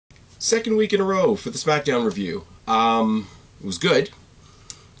Second week in a row for the SmackDown review. It was good.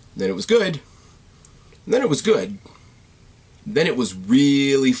 Then it was good. And then it was good. Then it was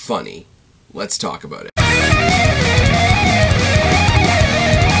really funny. Let's talk about it.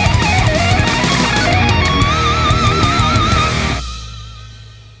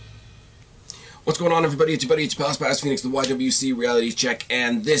 What's going on, everybody? It's your buddy, it's your pal, Spaz Phoenix, the YWC Reality Check,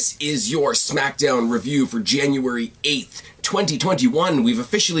 and this is your SmackDown review for January 8th, 2021. We've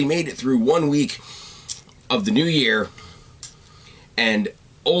officially made it through 1 week of the new year, and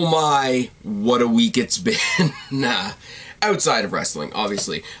oh my, what a week it's been. Outside of wrestling,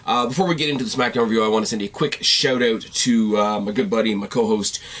 obviously. Before we get into the SmackDown review, I want to send a quick shout out to my good buddy, my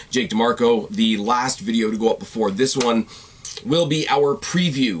co-host, Jake DeMarco. The last video to go up before this one will be our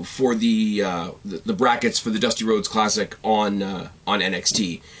preview for the brackets for the Dusty Rhodes Classic on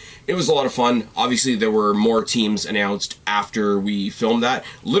NXT. It was a lot of fun. Obviously, there were more teams announced after we filmed that.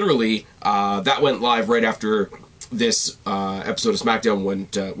 Literally, that went live right after this episode of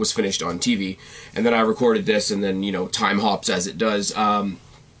SmackDown was finished on TV, and then I recorded this, and then, you know, time hops as it does.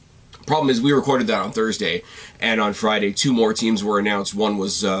 Problem is, we recorded that on Thursday, and on Friday, two more teams were announced. One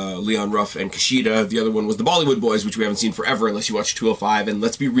was Leon Ruff and Kushida. The other one was the Bollywood Boys, which we haven't seen forever unless you watch 205, and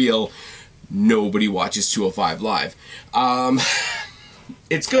let's be real, nobody watches 205 live.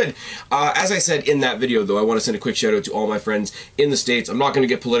 It's good. As I said in that video, though, I want to send a quick shout out to all my friends in the States. I'm not going to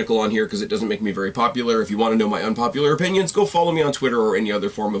get political on here because it doesn't make me very popular. If you want to know my unpopular opinions, go follow me on Twitter or any other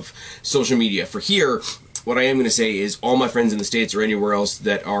form of social media. For here, what I am going to say is all my friends in the States or anywhere else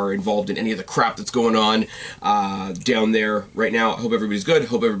that are involved in any of the crap that's going on down there right now, I hope everybody's good. I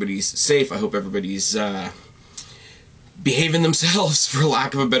hope everybody's safe. I hope everybody's behaving themselves, for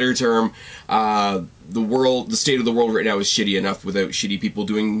lack of a better term. The state of the world right now is shitty enough without shitty people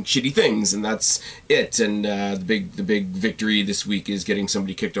doing shitty things, and that's it. And the big victory this week is getting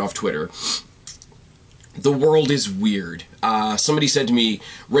somebody kicked off Twitter. The world is weird. Somebody said to me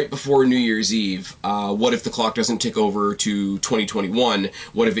right before New Year's Eve, what if the clock doesn't tick over to 2021?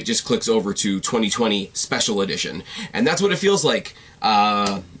 What if it just clicks over to 2020 Special Edition? And that's what it feels like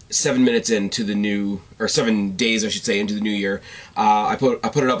 7 minutes into the new, or 7 days, I should say, into the new year. I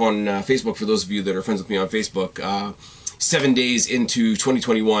put it up on Facebook for those of you that are friends with me on Facebook. 7 days into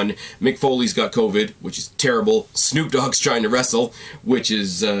 2021, Mick Foley's got COVID, which is terrible. Snoop Dogg's trying to wrestle, which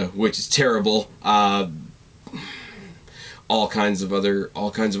is terrible. All kinds of other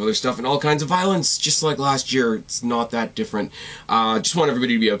stuff and all kinds of violence, just like last year. It's not that different. Just want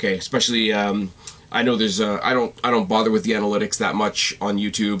everybody to be okay, especially. I know there's I don't bother with the analytics that much on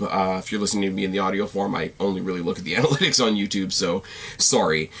YouTube. If you're listening to me in the audio form, I only really look at the analytics on YouTube, so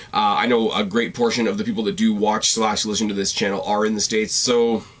sorry. I know a great portion of the people that do watch / listen to this channel are in the States,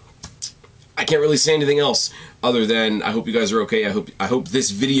 so I can't really say anything else other than I hope you guys are okay. I hope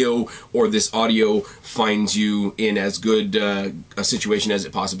this video or this audio finds you in as good a situation as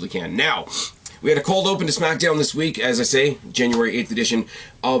it possibly can. Now, we had a cold open to SmackDown this week, as I say, January 8th edition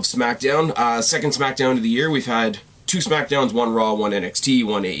of SmackDown. Second SmackDown of the year. We've had 2 SmackDowns, 1 Raw, 1 NXT,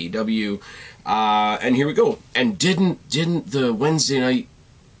 1 AEW, and here we go. And didn't the Wednesday night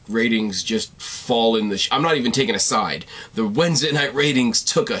ratings just fall in the... I'm not even taking a side. The Wednesday night ratings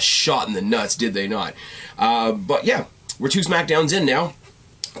took a shot in the nuts, did they not? But yeah, we're 2 SmackDowns in now.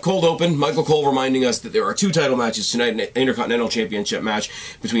 Cold open, Michael Cole reminding us that there are 2 title matches tonight, an Intercontinental Championship match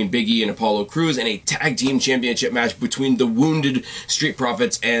between Big E and Apollo Crews, and a Tag Team Championship match between the Wounded Street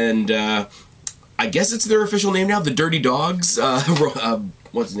Profits and, I guess it's their official name now, the Dirty Dogs,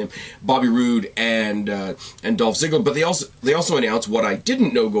 what's his name, Bobby Roode and Dolph Ziggler. But they also announced, what I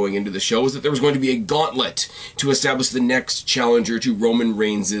didn't know going into the show, was that there was going to be a gauntlet to establish the next challenger to Roman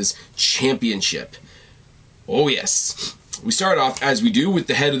Reigns' championship. Oh yes. We start off, as we do, with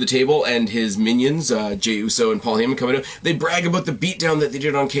the head of the table and his minions, Jey Uso and Paul Heyman coming out. They brag about the beatdown that they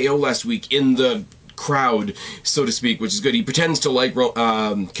did on KO last week in the crowd, so to speak, which is good. He pretends to like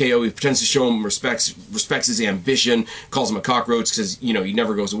KO. He pretends to show him respects his ambition, calls him a cockroach, says, you know, he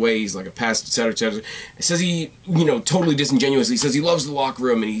never goes away, he's like a pest, etc., etc. Says he, you know, totally disingenuously, says he loves the locker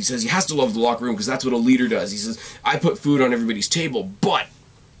room, and he says he has to love the locker room because that's what a leader does. He says, I put food on everybody's table, but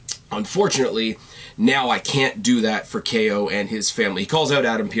unfortunately, now I can't do that for KO and his family. He calls out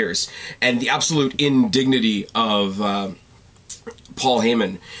Adam Pearce, and the absolute indignity of Paul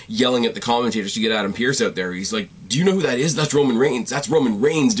Heyman yelling at the commentators to get Adam Pearce out there. He's like, do you know who that is? That's Roman Reigns. That's Roman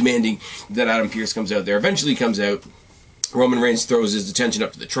Reigns demanding that Adam Pearce comes out there. Eventually he comes out. Roman Reigns throws his attention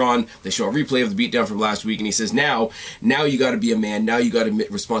up to the Tron. They show a replay of the beatdown from last week, and he says, now you got to be a man. Now you got to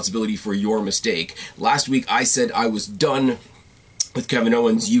admit responsibility for your mistake. Last week I said I was done with Kevin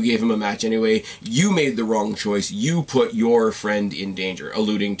Owens, you gave him a match anyway. You made the wrong choice. You put your friend in danger,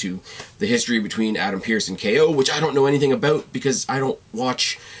 alluding to the history between Adam Pearce and KO, which I don't know anything about because I don't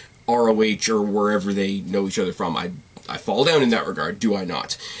watch ROH or wherever they know each other from. I fall down in that regard, do I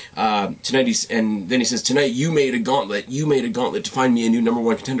not? Tonight and then he says, tonight you made a gauntlet. You made a gauntlet to find me a new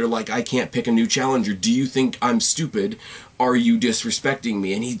 #1 contender. Like I can't pick a new challenger. Do you think I'm stupid? Are you disrespecting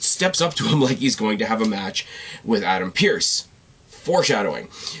me? And he steps up to him like he's going to have a match with Adam Pearce. Foreshadowing.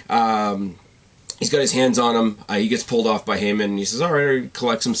 He's got his hands on him. He gets pulled off by him, and he says, all right, he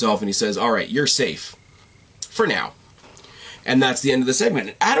collects himself, and he says, all right, you're safe. For now. And that's the end of the segment.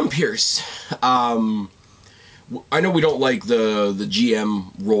 And Adam Pearce, I know we don't like the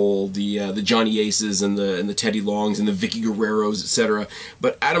GM role, the Johnny Aces and the Teddy Longs and the Vicky Guerreros, etc.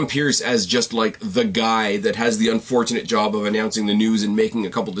 But Adam Pearce as just like the guy that has the unfortunate job of announcing the news and making a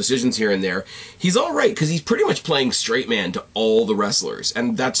couple decisions here and there, he's all right because he's pretty much playing straight man to all the wrestlers,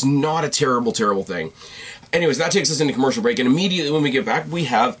 and that's not a terrible, terrible thing. Anyways, that takes us into commercial break, and immediately when we get back, we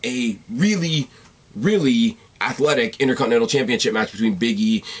have a really, really athletic Intercontinental Championship match between Big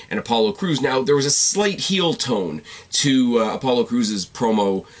E and Apollo Crews. Now, there was a slight heel tone to Apollo Crews'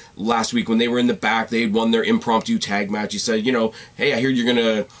 promo last week when they were in the back. They had won their impromptu tag match. He said, you know, hey, I hear you're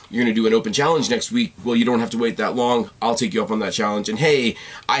gonna do an open challenge next week. Well, you don't have to wait that long. I'll take you up on that challenge. And hey,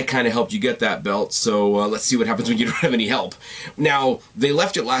 I kind of helped you get that belt, so let's see what happens when you don't have any help. Now, they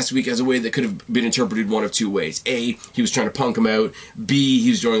left it last week as a way that could have been interpreted one of two ways. A, he was trying to punk him out. B, he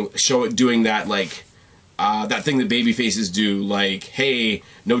was doing that, like, that thing that babyfaces do, like, hey,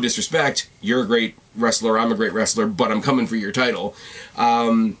 no disrespect, you're a great wrestler, I'm a great wrestler, but I'm coming for your title.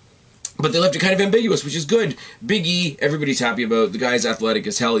 But they left it kind of ambiguous, which is good. Big E, everybody's happy about. The guy's athletic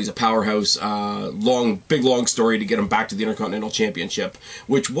as hell. He's a powerhouse. Big long story to get him back to the Intercontinental Championship,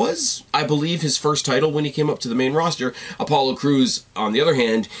 which was, I believe, his first title when he came up to the main roster. Apollo Crews, on the other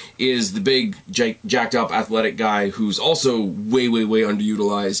hand, is the big, jacked up, athletic guy who's also way, way, way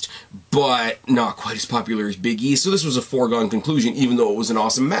underutilized, but not quite as popular as Big E. So this was a foregone conclusion, even though it was an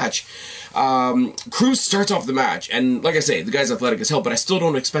awesome match. Crews starts off the match, and like I say, the guy's athletic as hell, but I still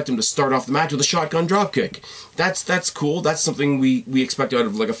don't expect him to start off the match with a shotgun dropkick. That's cool. That's something we expect out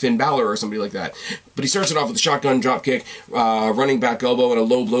of like a Finn Balor or somebody like that. But he starts it off with a shotgun dropkick, running back elbow, and a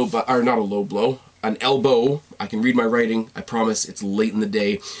low blow, or not a low blow, an elbow. I can read my writing. I promise. It's late in the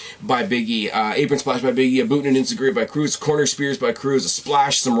day. By Big E. Apron splash by Big E. A boot and an enziguri by Crews. Corner spears by Crews. A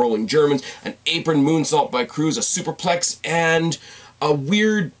splash. Some rolling Germans. An apron moonsault by Crews. A superplex. And a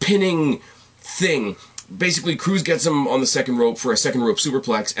weird pinning thing. Basically, Crews gets him on the second rope for a second rope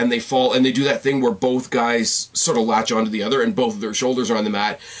superplex, and they fall, and they do that thing where both guys sort of latch onto the other, and both of their shoulders are on the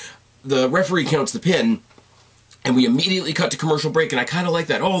mat. The referee counts the pin, and we immediately cut to commercial break, and I kind of like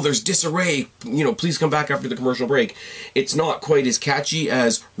that. Oh, there's disarray. You know, please come back after the commercial break. It's not quite as catchy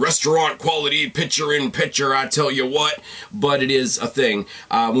as restaurant quality, picture in picture, I tell you what, but it is a thing.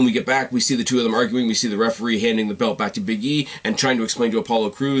 When we get back, we see the two of them arguing. We see the referee handing the belt back to Big E and trying to explain to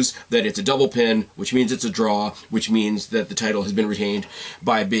Apollo Crews that it's a double pin, which means it's a draw, which means that the title has been retained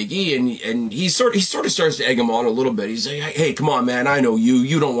by Big E, and he sort of starts to egg him on a little bit. He's like, hey, come on, man, I know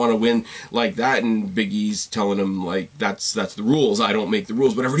you don't want to win like that, and Big E's telling him, like, that's the rules, I don't make the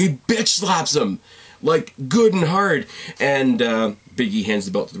rules, whatever. He bitch slaps him, like, good and hard, and Big E hands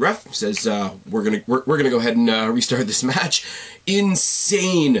the belt to the ref, says, we're gonna go ahead and restart this match.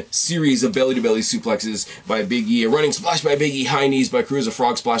 Insane series of belly-to-belly suplexes by Big E, a running splash by Big E, high knees by Crews, a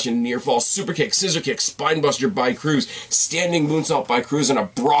frog splash and a near fall, super kick, scissor kick, spinebuster by Crews, standing moonsault by Crews, and a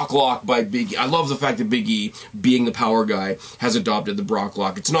Brock lock by Big E. I love the fact that Big E, being the power guy, has adopted the Brock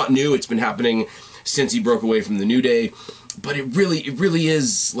lock. It's not new, it's been happening since he broke away from the New Day, but it really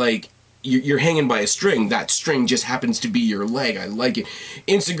is like you're hanging by a string. That string just happens to be your leg. I like it.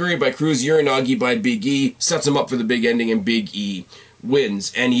 Enziguri by Crews, Uranagi by Big E, sets him up for the big ending, and Big E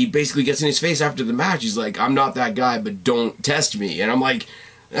wins. And he basically gets in his face after the match. He's like, I'm not that guy, but don't test me. And I'm like,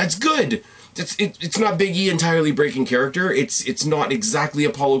 that's good. It's not Big E entirely breaking character. It's not exactly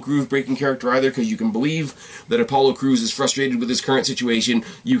Apollo Crews breaking character either, because you can believe that Apollo Crews is frustrated with his current situation.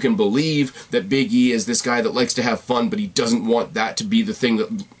 You can believe that Big E is this guy that likes to have fun, but he doesn't want that to be the thing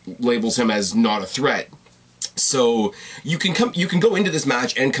that labels him as not a threat. So you can go into this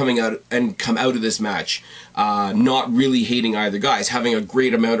match and come out of this match not really hating either guys, having a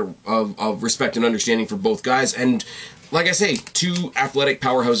great amount of respect and understanding for both guys, and like I say, two athletic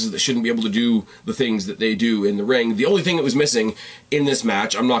powerhouses that shouldn't be able to do the things that they do in the ring. The only thing that was missing in this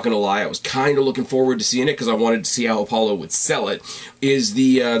match, I'm not going to lie, I was kind of looking forward to seeing it because I wanted to see how Apollo would sell it, is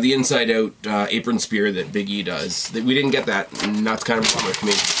the inside-out apron spear that Big E does. We didn't get that, and that's kind of a bummer to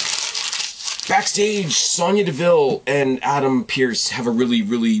me. Backstage, Sonya Deville and Adam Pearce have a really,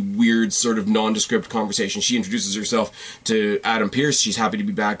 really weird sort of nondescript conversation. She introduces herself to Adam Pearce. She's happy to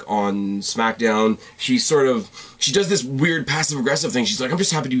be back on SmackDown. She does this weird passive-aggressive thing. She's like, I'm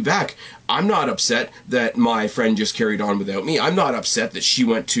just happy to be back. I'm not upset that my friend just carried on without me. I'm not upset that she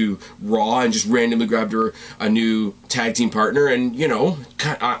went to Raw and just randomly grabbed her a new tag team partner. And, you know,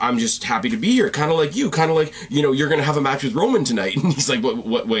 I'm just happy to be here. Kind of like you. Kind of like, you know, you're going to have a match with Roman tonight. And he's like,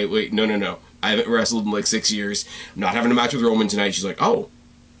 wait, no. I haven't wrestled in like 6 years. I'm not having a match with Roman tonight. She's like, oh,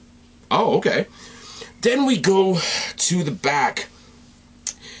 okay. Then we go to the back.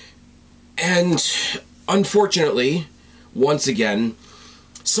 And unfortunately, once again,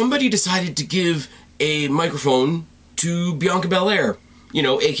 somebody decided to give a microphone to Bianca Belair, you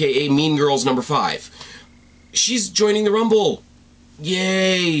know, aka Mean Girls number 5. She's joining the Rumble.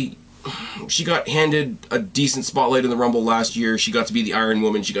 Yay! She got handed a decent spotlight in the Rumble last year. She got to be the Iron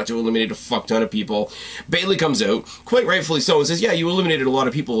Woman. She got to eliminate a fuck ton of people. Bayley comes out, quite rightfully so, and says, yeah, you eliminated a lot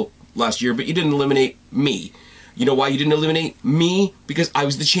of people last year, but you didn't eliminate me. You know why you didn't eliminate me? Because I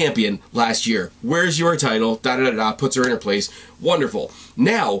was the champion last year. Where's your title? Da-da-da-da, puts her in her place. Wonderful.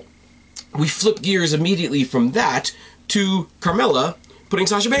 Now, we flip gears immediately from that to Carmella putting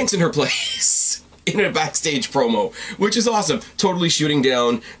Sasha Banks in her place. In a backstage promo, which is awesome. Totally shooting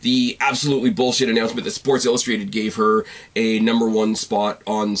down the absolutely bullshit announcement that Sports Illustrated gave her a #1 spot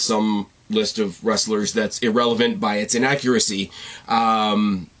on some list of wrestlers that's irrelevant by its inaccuracy.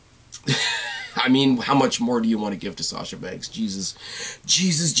 I mean, how much more do you want to give to Sasha Banks? Jesus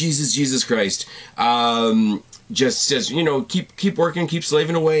Christ. Just says, you know, keep working, keep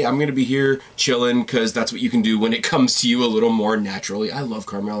slaving away. I'm going to be here chilling because that's what you can do when it comes to you a little more naturally. I love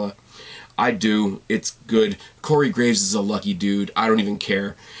Carmella. I do. It's good. Corey Graves is a lucky dude. I don't even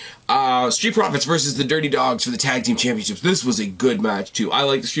care. Street Profits versus the Dirty Dogs for the Tag Team Championships. This was a good match, too. I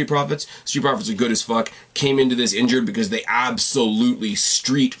like the Street Profits. Street Profits are good as fuck. Came into this injured because they absolutely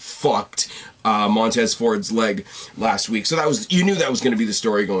street fucked Montez Ford's leg last week. So you knew that was going to be the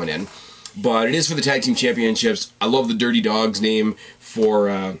story going in. But it is for the Tag Team Championships. I love the Dirty Dogs name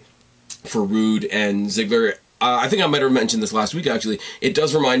for Rude and Ziggler. I think I might have mentioned this last week, actually. It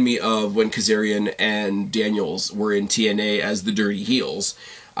does remind me of when Kazarian and Daniels were in TNA as the Dirty Heels.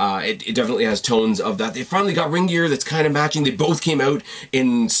 It definitely has tones of that. They finally got ring gear that's kind of matching. They both came out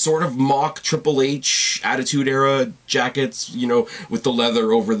in sort of mock Triple H Attitude Era jackets, you know, with the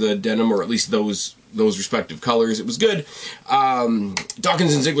leather over the denim, or at least those respective colors. It was good.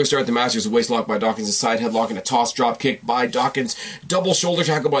 Dawkins and Ziggler start the match. There's a waist lock by Dawkins, a side headlock, and a toss drop kick by Dawkins. Double shoulder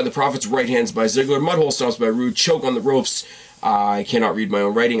tackle by the Profits, right hands by Ziggler. Mudhole stomps by Rude. Choke on the ropes. I cannot read my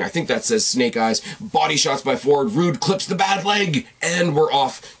own writing. I think that says Snake Eyes. Body shots by Ford. Rude clips the bad leg. And we're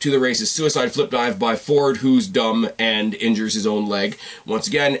off to the races. Suicide flip dive by Ford, who's dumb and injures his own leg. Once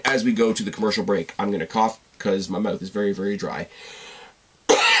again, as we go to the commercial break, I'm going to cough because my mouth is very, very dry.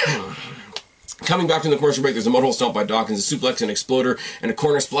 Coming back from the commercial break, there's a mudhole stomp by Dawkins, a suplex, an exploder, and a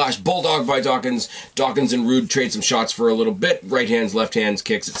corner splash. Bulldog by Dawkins. Dawkins and Rude trade some shots for a little bit. Right hands, left hands,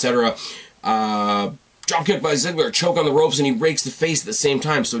 kicks, etc. Dropkick by Ziggler, choke on the ropes, and he rakes the face at the same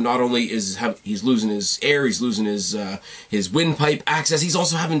time. So not only is he's losing his air, he's losing his windpipe access, he's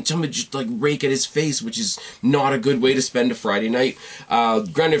also having to just like rake at his face, which is not a good way to spend a Friday night.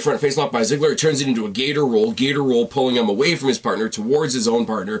 Grounded front face lock by Ziggler, turns it into a gator roll pulling him away from his partner towards his own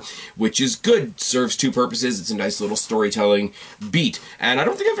partner, which is good. Serves two purposes. It's a nice little storytelling beat. And I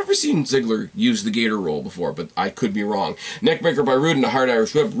don't think I've ever seen Ziggler use the gator roll before, but I could be wrong. Neckbreaker by Rude and a hard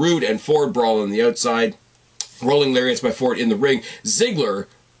Irish whip. Rude and Ford brawl on the outside. Rolling lariats by Ford in the ring. Ziggler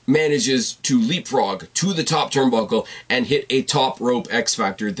manages to leapfrog to the top turnbuckle and hit a top rope X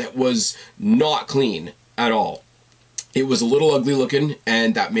Factor that was not clean at all. It was a little ugly looking,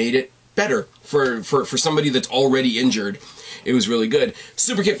 and that made it better for somebody that's already injured. It was really good.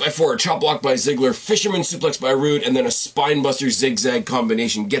 Super kick by Ford, chop block by Ziggler, fisherman suplex by Rude, and then a spinebuster zigzag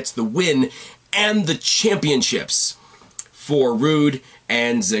combination gets the win and the championships for Rude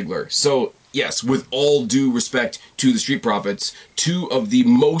and Ziggler. So yes, with all due respect to the Street Profits, two of the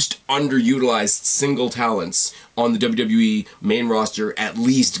most underutilized single talents on the WWE main roster at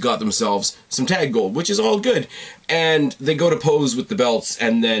least got themselves some tag gold, which is all good. And they go to pose with the belts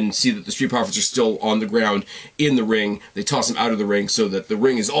and then see that the Street Profits are still on the ground in the ring. They toss them out of the ring so that the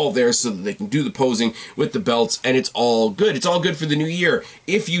ring is all there so that they can do the posing with the belts, and it's all good. It's all good for the new year.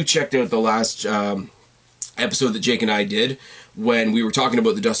 If you checked out the last episode that Jake and I did when we were talking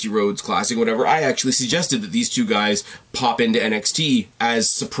about the Dusty Rhodes Classic, whatever, I actually suggested that these two guys pop into NXT as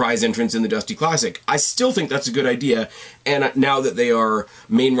surprise entrants in the Dusty Classic. I still think that's a good idea, and now that they are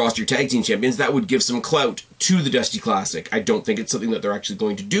main roster tag team champions, that would give some clout to the Dusty Classic. I don't think it's something that they're actually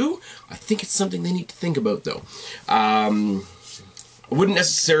going to do. I think it's something they need to think about, though. I wouldn't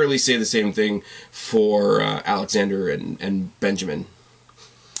necessarily say the same thing for Alexander and Benjamin,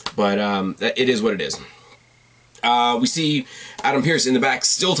 but it is what it is. We see Adam Pearce in the back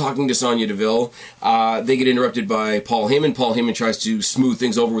still talking to Sonya Deville. They get interrupted by Paul Heyman. Paul Heyman tries to smooth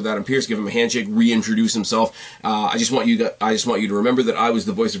things over with Adam Pearce, give him a handshake, reintroduce himself. I just want you to remember that I was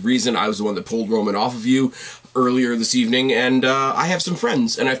the voice of reason. I was the one that pulled Roman off of you earlier this evening, and I have some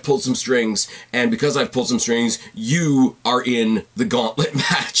friends, and I've pulled some strings. And because I've pulled some strings, you are in the gauntlet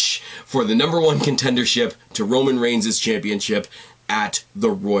match for the #1 contendership to Roman Reigns' championship at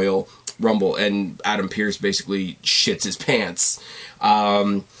the Royal Rumble, and Adam Pearce basically shits his pants.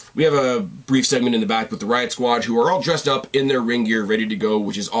 We have a brief segment in the back with the Riot Squad, who are all dressed up in their ring gear, ready to go,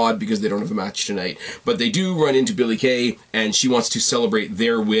 which is odd because they don't have a match tonight. But they do run into Billie Kay, and she wants to celebrate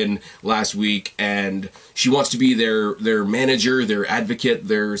their win last week, and she wants to be their manager, their advocate,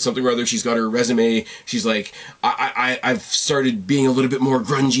 their something or other. She's got her resume. She's like, I've started being a little bit more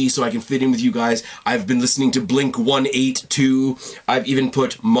grungy so I can fit in with you guys. I've been listening to Blink 182. I've even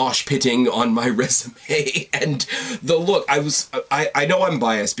put mosh pitting on my resume. And the look, I know I'm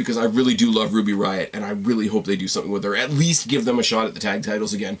biased because I really do love Ruby Riott, and I really hope they do something with her. At least give them a shot at the tag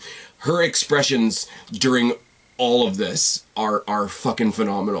titles again. Her expressions during all of this are fucking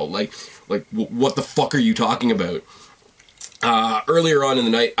phenomenal. Like, what the fuck are you talking about? Earlier on in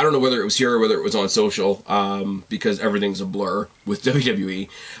the night, I don't know whether it was here or whether it was on social, because everything's a blur with WWE.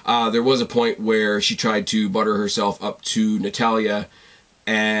 There was a point where she tried to butter herself up to Natalya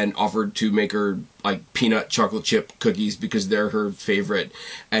and offered to make her like peanut chocolate chip cookies because they're her favorite,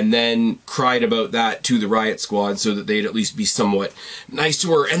 and then cried about that to the Riot Squad so that they'd at least be somewhat nice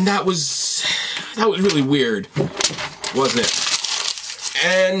to her, and that was really weird, wasn't it?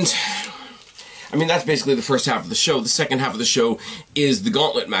 And I mean, that's basically the first half of the show. The second half of the show is the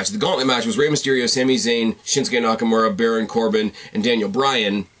Gauntlet match. The Gauntlet match was Rey Mysterio, Sami Zayn, Shinsuke Nakamura, Baron Corbin, and Daniel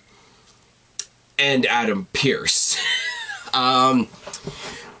Bryan, and Adam Pearce.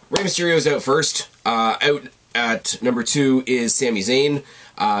 Rey Mysterio's out first. Out at #2 is Sami Zayn.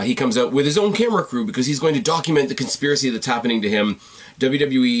 He comes out with his own camera crew because he's going to document the conspiracy that's happening to him.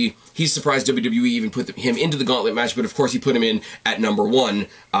 WWE, he's surprised WWE even put him into the Gauntlet match, but of course he put him in at #1,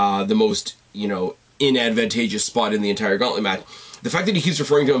 the most, inadvantageous spot in the entire Gauntlet match. The fact that he keeps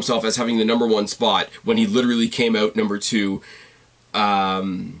referring to himself as having the #1 spot when he literally came out #2,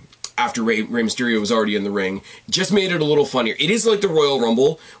 after Rey Mysterio was already in the ring, just made it a little funnier. It is like the Royal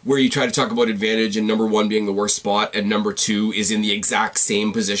Rumble, where you try to talk about advantage and #1 being the worst spot, and #2 is in the exact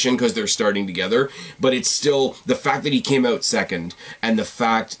same position because they're starting together. But it's still, the fact that he came out second, and the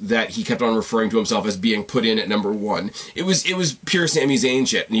fact that he kept on referring to himself as being put in at #1, it was pure Sami Zayn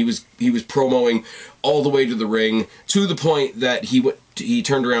shit, and he was promoing all the way to the ring, to the point that he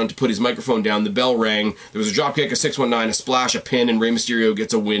turned around to put his microphone down, the bell rang, there was a dropkick, a 619, a splash, a pin, and Rey Mysterio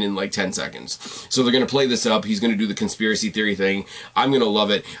gets a win in like 10 seconds. So they're going to play this up, he's going to do the conspiracy theory thing, I'm going to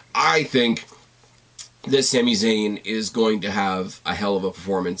love it. I think that Sami Zayn is going to have a hell of a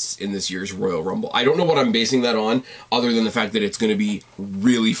performance in this year's Royal Rumble. I don't know what I'm basing that on, other than the fact that it's going to be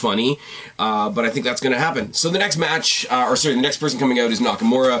really funny, but I think that's going to happen. So the next match, the next person coming out is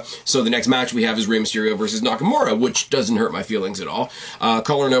Nakamura. So the next match we have is Rey Mysterio versus Nakamura, which doesn't hurt my feelings at all.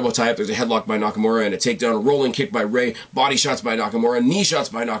 Collar and elbow tie-up, there's a headlock by Nakamura and a takedown, a rolling kick by Rey, body shots by Nakamura, knee shots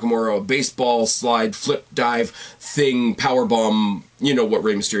by Nakamura, a baseball slide, flip dive thing, power bomb, you know what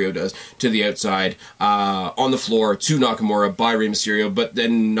Rey Mysterio does, to the outside, on the floor to Nakamura by Rey Mysterio, but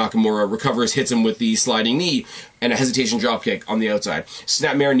then Nakamura recovers, hits him with the sliding knee, and a hesitation dropkick on the outside.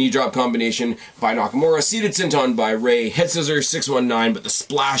 Snapmare knee drop combination by Nakamura, seated senton by Rey, head scissors 619, but the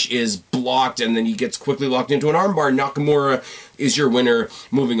splash is blocked, and then he gets quickly locked into an armbar. Nakamura is your winner,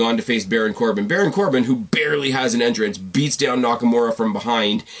 moving on to face Baron Corbin. Baron Corbin, who barely has an entrance, beats down Nakamura from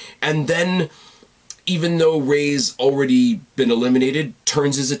behind, and then, even though Rey's already been eliminated,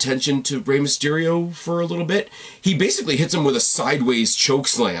 turns his attention to Rey Mysterio for a little bit. He basically hits him with a sideways choke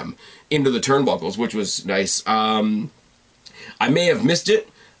slam into the turnbuckles, which was nice. I may have missed it.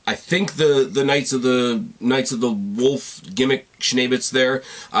 I think the Knights of the Wolf gimmick Schneebits there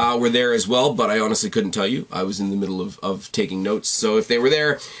were there as well, but I honestly couldn't tell you. I was in the middle of taking notes, so if they were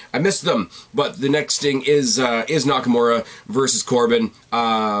there, I missed them. But the next thing is Nakamura versus Corbin.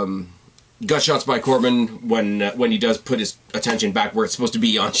 Gut shots by Corbin when he does put his attention back where it's supposed to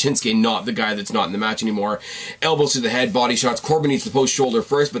be on Shinsuke, not the guy that's not in the match anymore. Elbows to the head, body shots. Corbin eats the post shoulder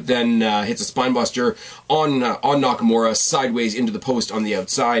first, but then hits a spine buster on Nakamura, sideways into the post on the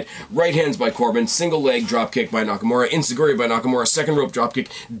outside. Right hands by Corbin, single leg drop kick by Nakamura, enziguri by Nakamura, second rope drop kick,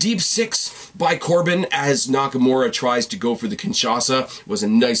 deep six by Corbin as Nakamura tries to go for the Kinshasa. Was a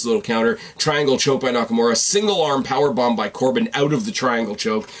nice little counter. Triangle choke by Nakamura, single arm power bomb by Corbin out of the triangle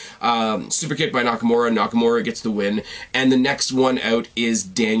choke. Super kick by Nakamura. Nakamura gets the win, and the next one out is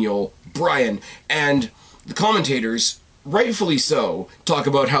Daniel Bryan. And the commentators, rightfully so, talk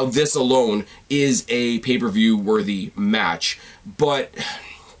about how this alone is a pay-per-view worthy match. But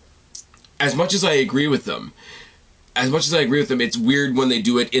as much as I agree with them, it's weird when they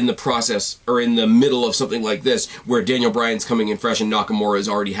do it in the process or in the middle of something like this where Daniel Bryan's coming in fresh and Nakamura has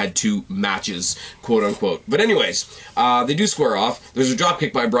already had 2 matches, quote unquote. But anyways, they do square off. There's a drop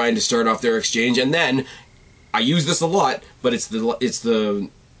kick by Bryan to start off their exchange, and then I use this a lot, but it's the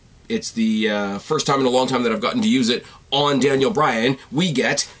first time in a long time that I've gotten to use it on Daniel Bryan. We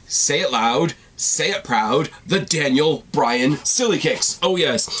get, say it loud, say it proud, the Daniel Bryan silly kicks. Oh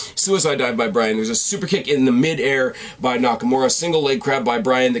yes, suicide dive by Bryan. There's a super kick in the mid-air by Nakamura, single leg crab by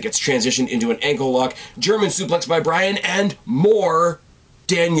Bryan that gets transitioned into an ankle lock, German suplex by Bryan, and more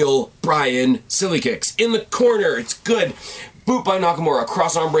Daniel Bryan silly kicks. In the corner, it's good. Boot by Nakamura,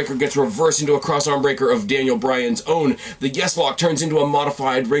 cross arm breaker gets reversed into a cross arm breaker of Daniel Bryan's own. The yes lock turns into a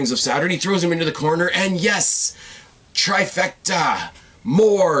modified Rings of Saturn. He throws him into the corner, and yes, trifecta.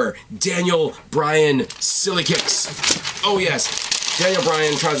 More Daniel Bryan silly kicks. Oh yes, Daniel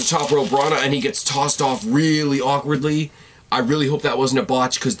Bryan tries to top rope Rana, and he gets tossed off really awkwardly. I really hope that wasn't a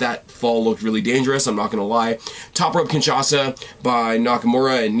botch, because that fall looked really dangerous, I'm not going to lie. Top rope Kinshasa by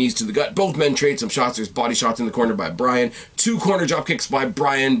Nakamura and knees to the gut. Both men trade some shots. There's body shots in the corner by Bryan. 2 corner drop kicks by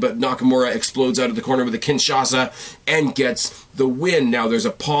Bryan, but Nakamura explodes out of the corner with a Kinshasa and gets the win. Now there's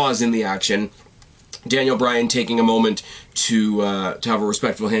a pause in the action. Daniel Bryan taking a moment to have a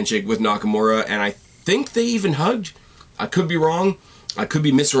respectful handshake with Nakamura, and I think they even hugged. I could be wrong. I could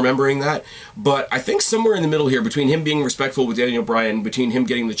be misremembering that, but I think somewhere in the middle here, between him being respectful with Daniel Bryan, between him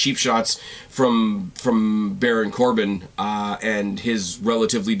getting the cheap shots from Baron Corbin, and his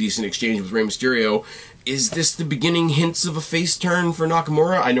relatively decent exchange with Rey Mysterio, is this the beginning hints of a face turn for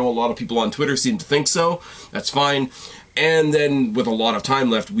Nakamura? I know a lot of people on Twitter seem to think so. That's fine. And then, with a lot of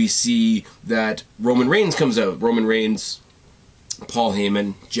time left, we see that Roman Reigns comes out. Roman Reigns, Paul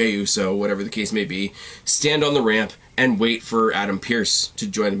Heyman, Jey Uso, whatever the case may be, stand on the ramp and wait for Adam Pearce to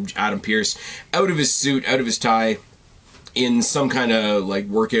join him. Adam Pearce, out of his suit, out of his tie, in some kind of like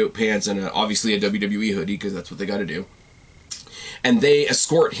workout pants and obviously a WWE hoodie, because that's what they got to do. And they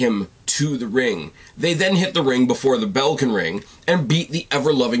escort him to the ring. They then hit the ring before the bell can ring and beat the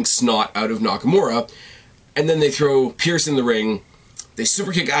ever-loving snot out of Nakamura. And then they throw Pearce in the ring. They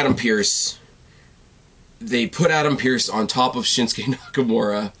super kick Adam Pearce. They put Adam Pearce on top of Shinsuke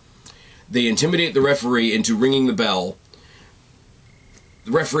Nakamura. They intimidate the referee into ringing the bell.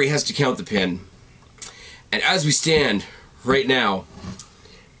 The referee has to count the pin. And as we stand right now,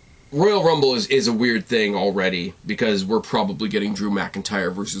 Royal Rumble is a weird thing already, because we're probably getting Drew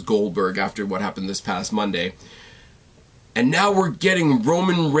McIntyre versus Goldberg after what happened this past Monday. And now we're getting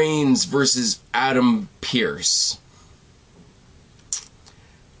Roman Reigns versus Adam Pearce.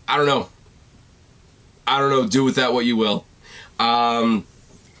 I don't know. Do with that what you will.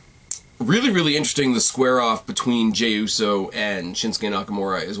 Really, really interesting, the square-off between Jey Uso and Shinsuke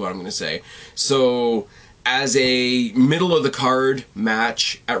Nakamura is what I'm going to say. So, as a middle-of-the-card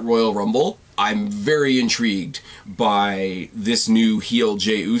match at Royal Rumble, I'm very intrigued by this new heel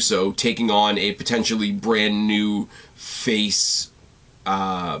Jey Uso taking on a potentially brand new face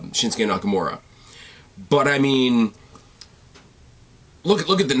Shinsuke Nakamura. But, I mean,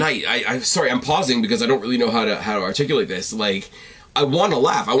 look at the night. Sorry, I'm pausing because I don't really know how to articulate this. Like, I want to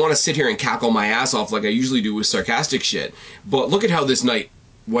laugh. I want to sit here and cackle my ass off like I usually do with sarcastic shit. But look at how this night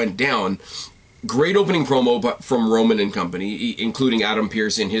went down. Great opening promo from Roman and company, including Adam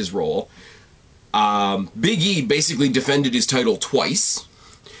Pearce in his role. Big E basically defended his title twice.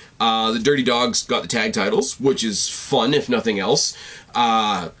 The Dirty Dogs got the tag titles, which is fun, if nothing else.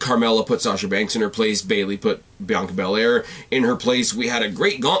 Carmella put Sasha Banks in her place. Bayley put Bianca Belair in her place. We had a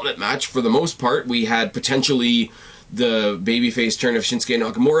great gauntlet match for the most part. We had potentially the babyface turn of Shinsuke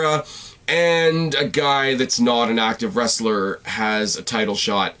Nakamura, and a guy that's not an active wrestler has a title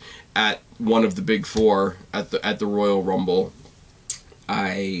shot at one of the big four at the Royal Rumble.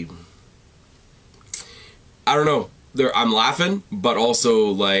 I don't know. I'm laughing, but also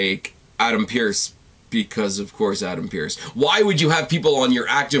like Adam Pearce, because of course Adam Pearce. Why would you have people on your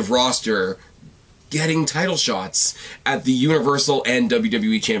active roster getting title shots at the Universal and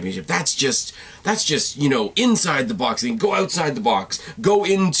WWE Championship. That's just, you know, inside the box. And go outside the box. Go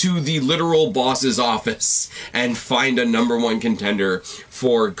into the literal boss's office and find a #1 contender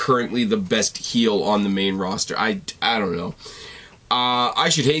for currently the best heel on the main roster. I don't know. I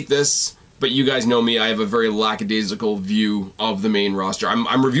should hate this, but you guys know me. I have a very lackadaisical view of the main roster.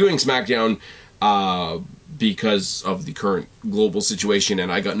 I'm reviewing SmackDown because of the current global situation,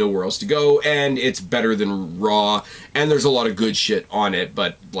 and I got nowhere else to go, and it's better than Raw, and there's a lot of good shit on it,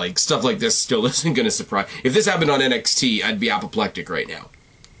 but like stuff like this still isn't going to surprise. If this happened on NXT, I'd be apoplectic right now.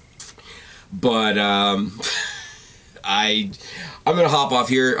 But I'm going to hop off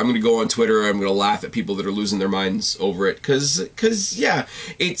here. I'm going to go on Twitter. I'm going to laugh at people that are losing their minds over it. Because yeah,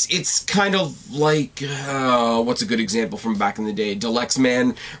 it's kind of like, what's a good example from back in the day? Deluxe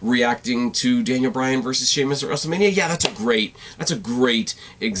Man reacting to Daniel Bryan versus Sheamus at WrestleMania. Yeah, that's a great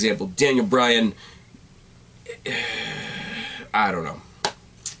example. Daniel Bryan, I don't know.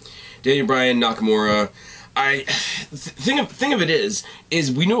 Daniel Bryan, Nakamura. Thing of it is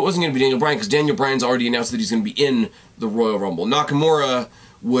we knew it wasn't going to be Daniel Bryan because Daniel Bryan's already announced that he's going to be in the Royal Rumble. Nakamura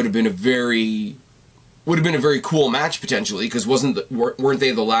would have been a very cool match potentially, because weren't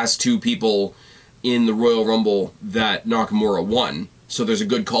they the last two people in the Royal Rumble that Nakamura won? So there's a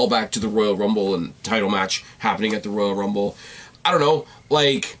good callback to the Royal Rumble and title match happening at the Royal Rumble. I don't know,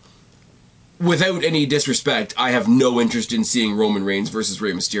 like, without any disrespect, I have no interest in seeing Roman Reigns versus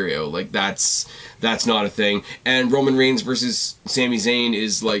Rey Mysterio. Like, that's not a thing. And Roman Reigns versus Sami Zayn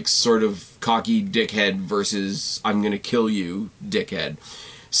is like sort of cocky dickhead versus I'm gonna kill you dickhead.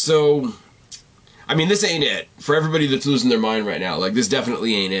 So, I mean, this ain't it. For everybody that's losing their mind right now, like, this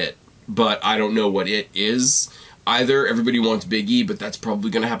definitely ain't it. But I don't know what it is either. Everybody wants Big E, but that's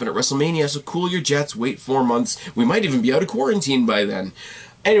probably gonna happen at WrestleMania, so cool your jets, wait 4 months. We might even be out of quarantine by then.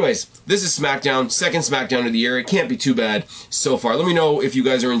 Anyways, this is SmackDown, second SmackDown of the year. It can't be too bad so far. Let me know if you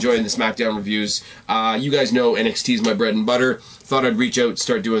guys are enjoying the SmackDown reviews. You guys know NXT is my bread and butter. Thought I'd reach out,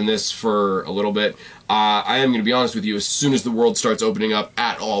 start doing this for a little bit. I am going to be honest with you, as soon as the world starts opening up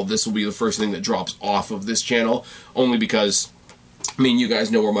at all, this will be the first thing that drops off of this channel, only because, I mean, you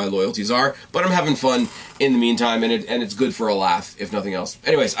guys know where my loyalties are, but I'm having fun in the meantime, and it's good for a laugh, if nothing else.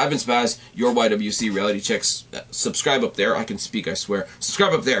 Anyways, I've been Spaz, your YWC Reality Checks. Subscribe up there. I can speak, I swear.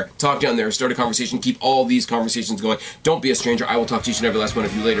 Subscribe up there. Talk down there. Start a conversation. Keep all these conversations going. Don't be a stranger. I will talk to each and every last one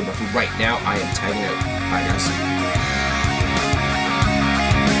of you later, but for right now, I am tagging out. Bye, guys.